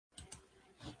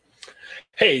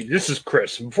Hey, this is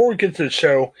Chris. Before we get to the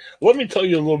show, let me tell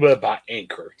you a little bit about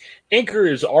Anchor. Anchor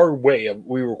is our way of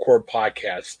we record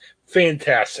podcasts.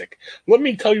 Fantastic. Let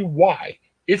me tell you why.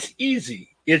 It's easy.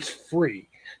 It's free.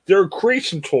 There are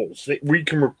creation tools that where you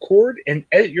can record and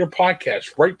edit your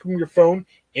podcast right from your phone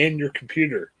and your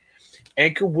computer.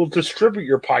 Anchor will distribute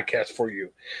your podcast for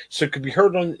you, so it can be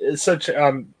heard on such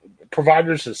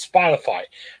providers as Spotify,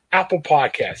 Apple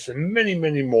Podcasts, and many,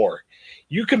 many more.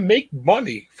 You can make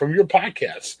money from your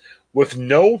podcast with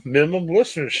no minimum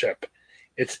listenership.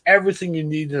 It's everything you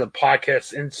need in a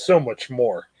podcast and so much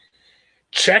more.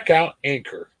 Check out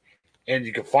Anchor, and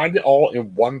you can find it all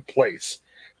in one place.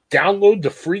 Download the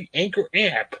free Anchor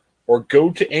app or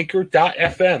go to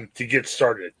anchor.fm to get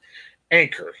started.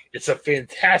 Anchor, it's a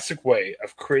fantastic way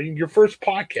of creating your first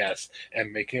podcast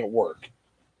and making it work.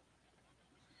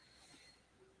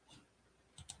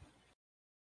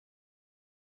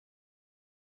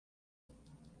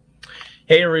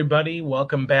 Hey, everybody.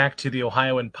 Welcome back to the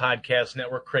Ohioan Podcast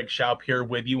Network. Craig Schaup here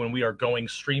with you, and we are going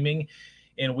streaming,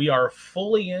 and we are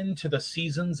fully into the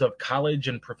seasons of college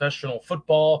and professional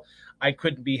football. I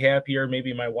couldn't be happier.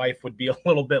 Maybe my wife would be a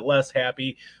little bit less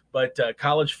happy, but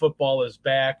college football is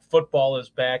back. Football is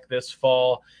back this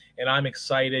fall, and I'm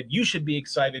excited. You should be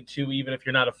excited, too, even if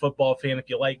you're not a football fan. If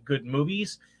you like good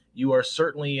movies, you are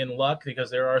certainly in luck because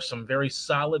there are some very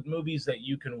solid movies that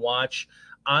you can watch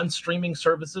on streaming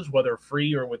services, whether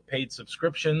free or with paid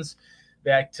subscriptions,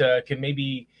 that can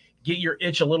maybe get your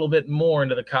itch a little bit more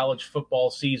into the college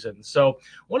football season. So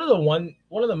one of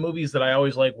the movies that I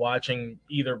always like watching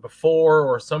either before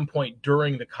or some point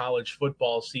during the college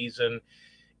football season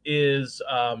is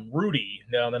Rudy.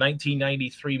 Now, the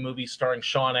 1993 movie starring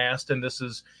Sean Astin. This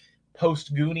is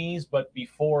post Goonies, but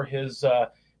before his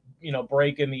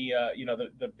break in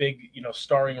the big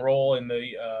starring role in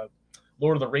the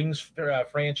Lord of the Rings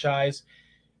franchise.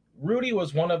 Rudy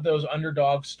was one of those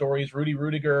underdog stories. Rudy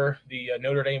Rudiger, the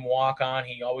Notre Dame walk-on,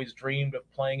 he always dreamed of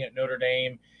playing at Notre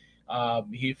Dame.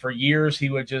 For years,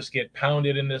 he would just get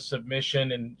pounded into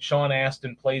submission, and Sean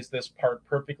Astin plays this part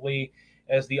perfectly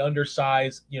as the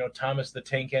undersized, Thomas the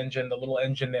Tank Engine, the little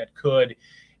engine that could.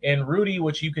 And Rudy,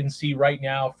 which you can see right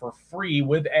now for free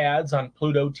with ads on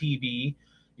Pluto TV.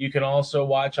 You can also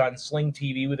watch on Sling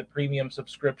TV with a premium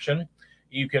subscription.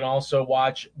 You can also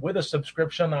watch with a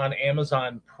subscription on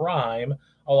Amazon Prime,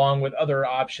 along with other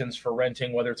options for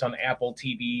renting, whether it's on Apple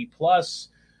TV Plus,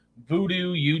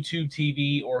 Vudu, YouTube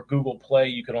TV, or Google Play.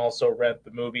 You can also rent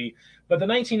the movie. But the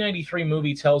 1993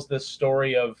 movie tells this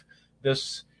story of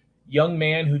this young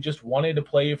man who just wanted to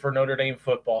play for Notre Dame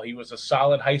football. He was a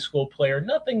solid high school player,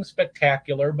 nothing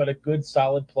spectacular, but a good,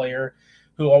 solid player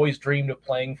who always dreamed of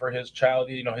playing for his child,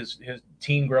 his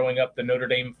team growing up, the Notre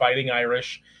Dame Fighting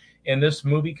Irish. And this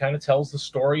movie kind of tells the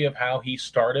story of how he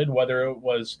started, whether it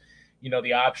was,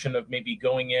 the option of maybe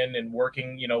going in and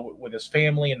working, with his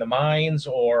family in the mines,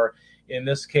 or in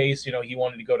this case, he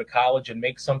wanted to go to college and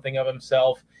make something of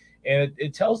himself. And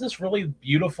it tells this really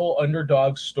beautiful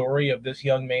underdog story of this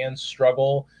young man's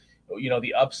struggle,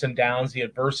 the ups and downs, the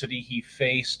adversity he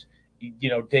faced,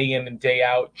 day in and day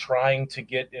out, trying to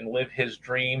get and live his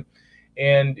dream.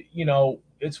 And,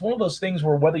 it's one of those things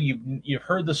where whether you've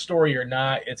heard the story or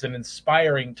not, it's an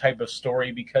inspiring type of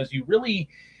story because you really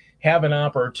have an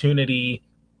opportunity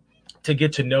to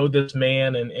get to know this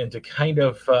man and to kind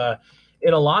of,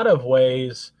 in a lot of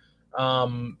ways,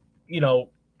 um, you know,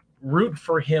 root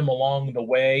for him along the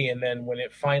way. And then when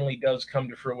it finally does come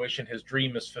to fruition, his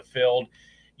dream is fulfilled.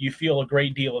 You feel a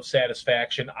great deal of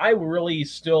satisfaction. I really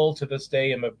still to this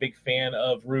day am a big fan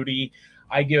of Rudy.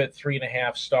 I give it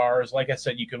 3.5 stars. Like I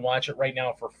said, you can watch it right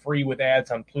now for free with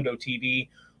ads on Pluto TV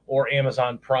or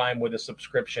Amazon Prime with a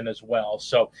subscription as well.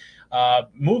 So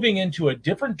moving into a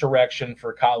different direction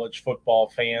for college football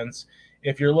fans,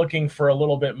 if you're looking for a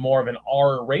little bit more of an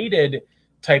R-rated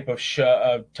type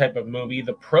of movie,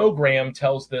 The Program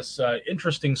tells this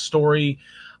interesting story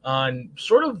on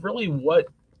sort of really what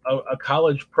a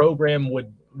college program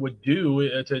would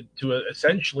do to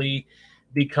essentially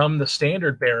become the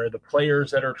standard bearer, the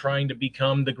players that are trying to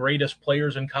become the greatest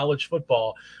players in college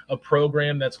football, a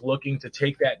program that's looking to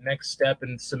take that next step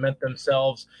and cement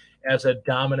themselves as a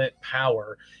dominant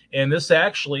power. And this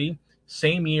actually,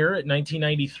 same year,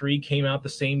 1993, came out the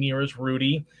same year as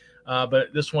Rudy.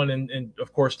 But this one, and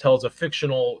of course, tells a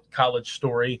fictional college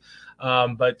story.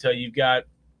 But you've got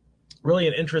really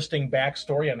an interesting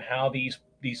backstory on how these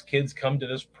kids come to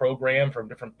this program from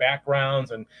different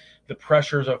backgrounds and the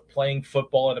pressures of playing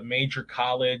football at a major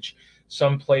college.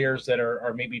 Some players that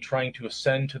are maybe trying to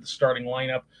ascend to the starting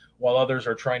lineup while others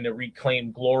are trying to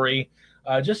reclaim glory.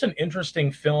 Just an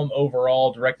interesting film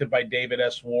overall, directed by David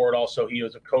S. Ward. Also, he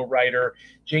was a co-writer.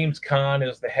 James Caan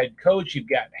is the head coach. You've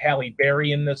got Halle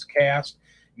Berry in this cast.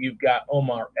 You've got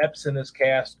Omar Epps in this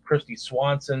cast. Christy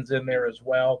Swanson's in there as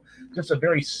well. Just a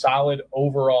very solid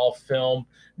overall film.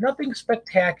 Nothing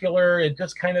spectacular. It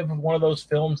just kind of one of those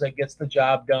films that gets the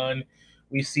job done.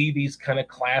 We see these kind of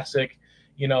classic,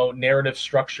 narrative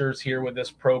structures here with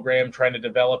this program trying to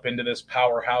develop into this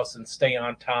powerhouse and stay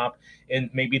on top, and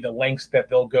maybe the lengths that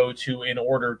they'll go to in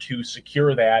order to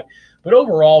secure that. But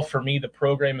overall, for me, the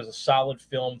program is a solid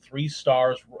film, 3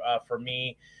 stars for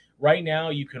me. Right now,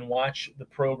 you can watch the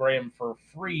program for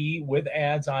free with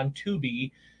ads on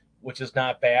Tubi, which is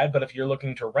not bad. But if you're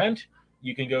looking to rent,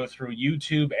 you can go through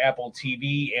YouTube, Apple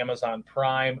TV, Amazon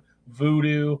Prime,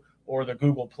 Vudu, or the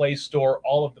Google Play Store.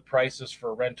 All of the prices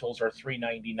for rentals are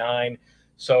 $3.99.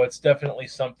 So it's definitely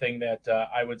something that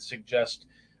I would suggest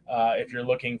if you're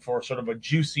looking for sort of a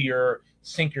juicier,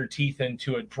 sink your teeth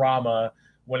into a drama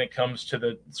when it comes to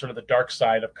the sort of the dark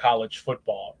side of college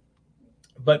football.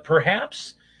 But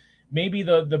perhaps maybe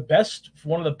the best,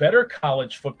 one of the better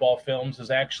college football films is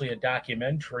actually a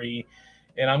documentary.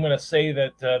 And I'm going to say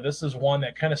that this is one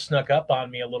that kind of snuck up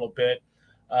on me a little bit.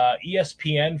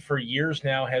 ESPN for years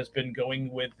now has been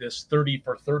going with this 30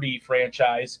 for 30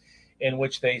 franchise, in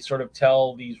which they sort of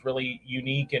tell these really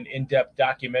unique and in-depth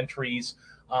documentaries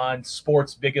on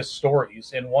sports' biggest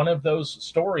stories. And one of those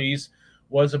stories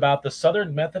was about the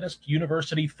Southern Methodist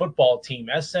University football team,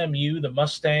 SMU, the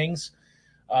Mustangs.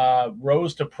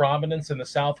 Rose to prominence in the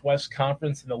Southwest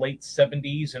Conference in the late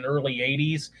 70s and early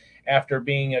 80s after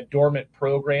being a dormant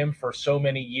program for so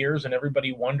many years. And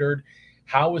everybody wondered,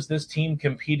 how is this team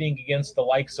competing against the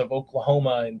likes of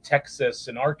Oklahoma and Texas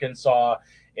and Arkansas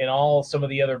and all some of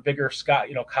the other bigger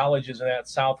colleges in that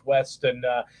Southwest and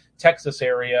Texas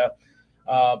area,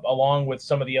 along with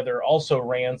some of the other also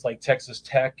rans like Texas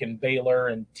Tech and Baylor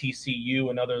and TCU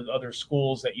and other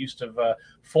schools that used to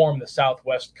form the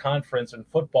Southwest Conference in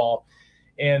football.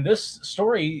 And this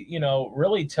story,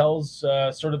 really tells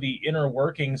sort of the inner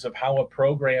workings of how a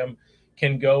program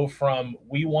can go from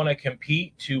we want to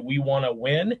compete to we want to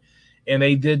win. And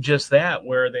they did just that,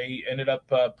 where they ended up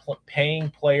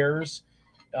paying players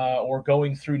or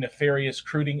going through nefarious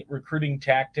recruiting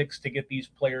tactics to get these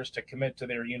players to commit to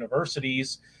their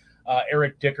universities.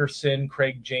 Eric Dickerson,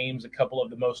 Craig James, a couple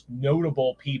of the most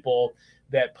notable people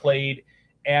that played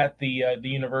at the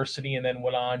university and then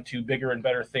went on to bigger and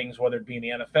better things, whether it be in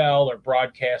the NFL or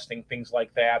broadcasting, things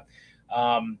like that.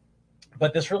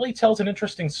 But this really tells an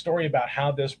interesting story about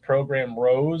how this program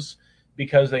rose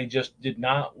because they just did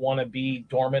not want to be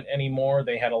dormant anymore.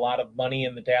 They had a lot of money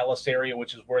in the Dallas area,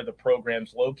 which is where the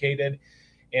program's located,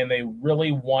 and they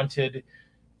really wanted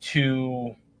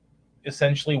to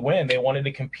essentially win. They wanted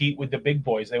to compete with the big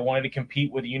boys. They wanted to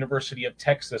compete with the University of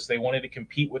Texas. They wanted to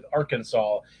compete with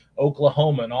Arkansas,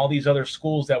 Oklahoma, and all these other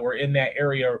schools that were in that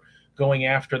area going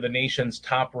after the nation's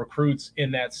top recruits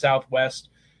in that Southwest,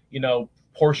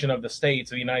 portion of the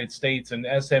United States. And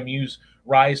SMU's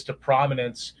rise to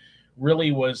prominence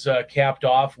really was capped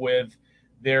off with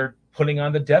their putting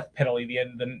on the death penalty. The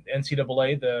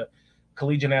NCAA, the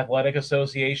Collegiate Athletic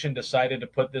Association, decided to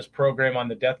put this program on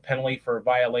the death penalty for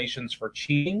violations for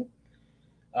cheating,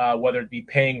 whether it be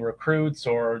paying recruits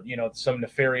or some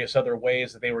nefarious other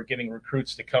ways that they were getting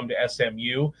recruits to come to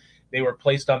SMU. They were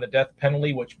placed on the death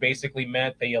penalty, which basically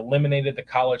meant they eliminated the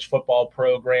college football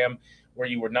program, where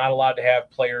you were not allowed to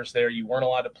have players there. You weren't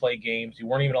allowed to play games. You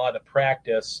weren't even allowed to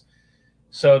practice.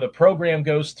 So the program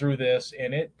goes through this,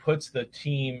 and it puts the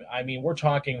team, we're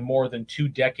talking more than 2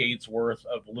 decades worth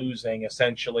of losing,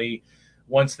 essentially,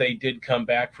 once they did come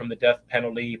back from the death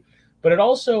penalty. But it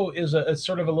also is has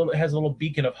a little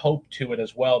beacon of hope to it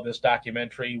as well, this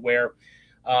documentary, where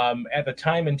at the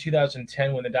time in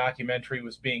 2010 when the documentary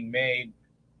was being made,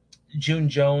 June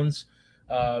Jones,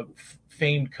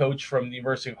 famed coach from the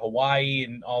University of Hawaii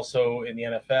and also in the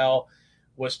NFL,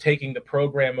 was taking the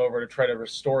program over to try to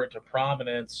restore it to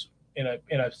prominence in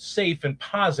a safe and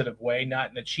positive way,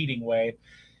 not in a cheating way.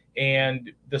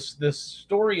 And this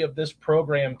story of this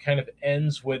program kind of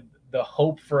ends with the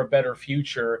hope for a better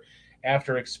future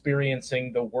after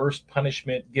experiencing the worst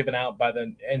punishment given out by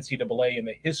the NCAA in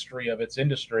the history of its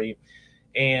industry.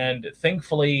 And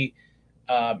thankfully,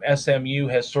 SMU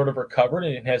has sort of recovered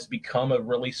and it has become a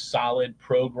really solid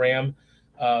program,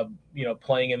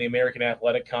 playing in the American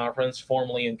Athletic Conference,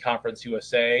 formerly in Conference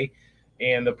USA.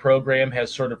 And the program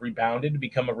has sort of rebounded to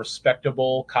become a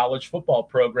respectable college football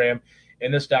program.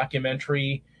 And this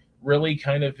documentary really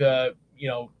kind of,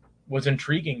 was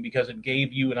intriguing because it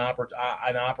gave you an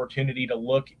opportunity to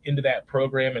look into that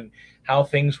program and how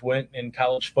things went in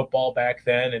college football back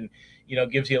then, and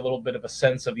gives you a little bit of a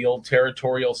sense of the old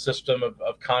territorial system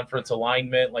of conference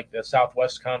alignment, like the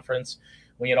Southwest Conference.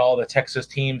 When you had all the Texas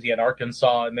teams, you had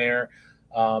Arkansas in there.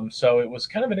 So it was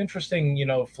kind of an interesting,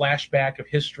 flashback of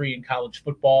history in college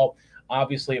football.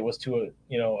 Obviously, it was to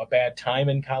a bad time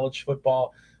in college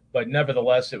football, but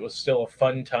nevertheless, it was still a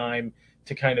fun time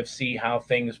to kind of see how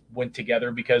things went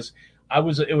together, because it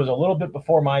was a little bit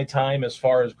before my time as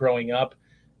far as growing up,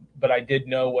 but I did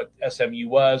know what SMU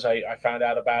was. I found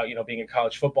out about, being a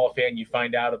college football fan, you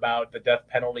find out about the death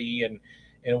penalty and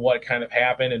what kind of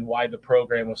happened and why the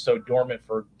program was so dormant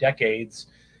for decades.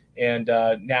 And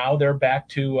now they're back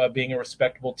to being a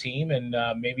respectable team, and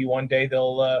maybe one day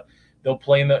they'll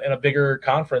play in a bigger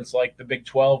conference like the Big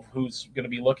 12, who's going to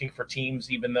be looking for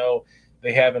teams, even though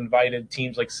they have invited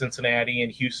teams like Cincinnati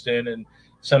and Houston and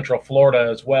Central Florida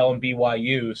as well, and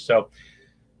BYU. So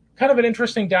kind of an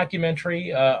interesting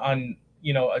documentary on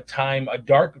a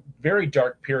dark, very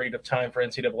dark period of time for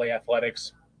NCAA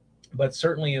athletics, but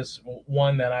certainly is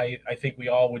one that I think we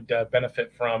all would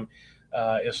benefit from,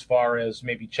 as far as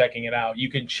maybe checking it out. You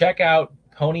can check out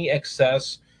Pony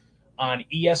Excess on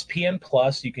ESPN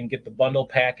Plus. You can get the bundle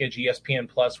package, ESPN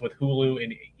Plus with Hulu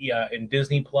and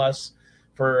Disney Plus,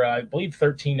 for I believe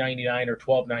 $13.99 or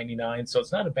 $12.99. So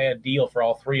it's not a bad deal for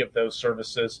all three of those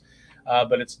services,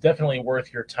 but it's definitely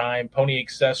worth your time. Pony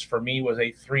Excess for me was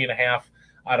a 3.5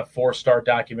 out of 4-star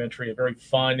documentary, a very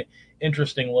fun,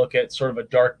 interesting look at sort of a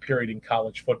dark period in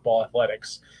college football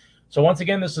athletics. So once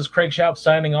again, this is Craig Schaub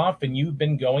signing off, and you've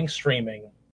been going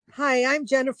streaming. Hi, I'm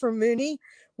Jennifer Mooney.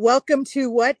 Welcome to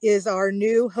what is our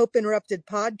new Hope Interrupted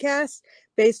podcast,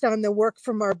 based on the work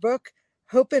from our book,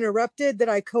 Hope Interrupted, that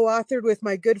I co-authored with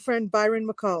my good friend Byron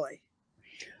McCauley.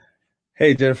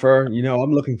 Hey, Jennifer,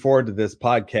 I'm looking forward to this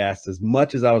podcast as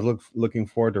much as I was looking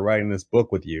forward to writing this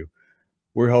book with you.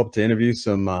 We hope to interview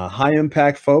some high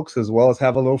impact folks as well as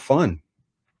have a little fun.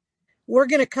 We're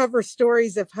going to cover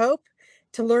stories of hope.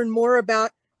 To learn more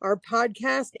about our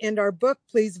podcast and our book,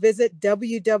 please visit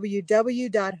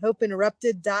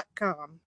www.hopeinterrupted.com.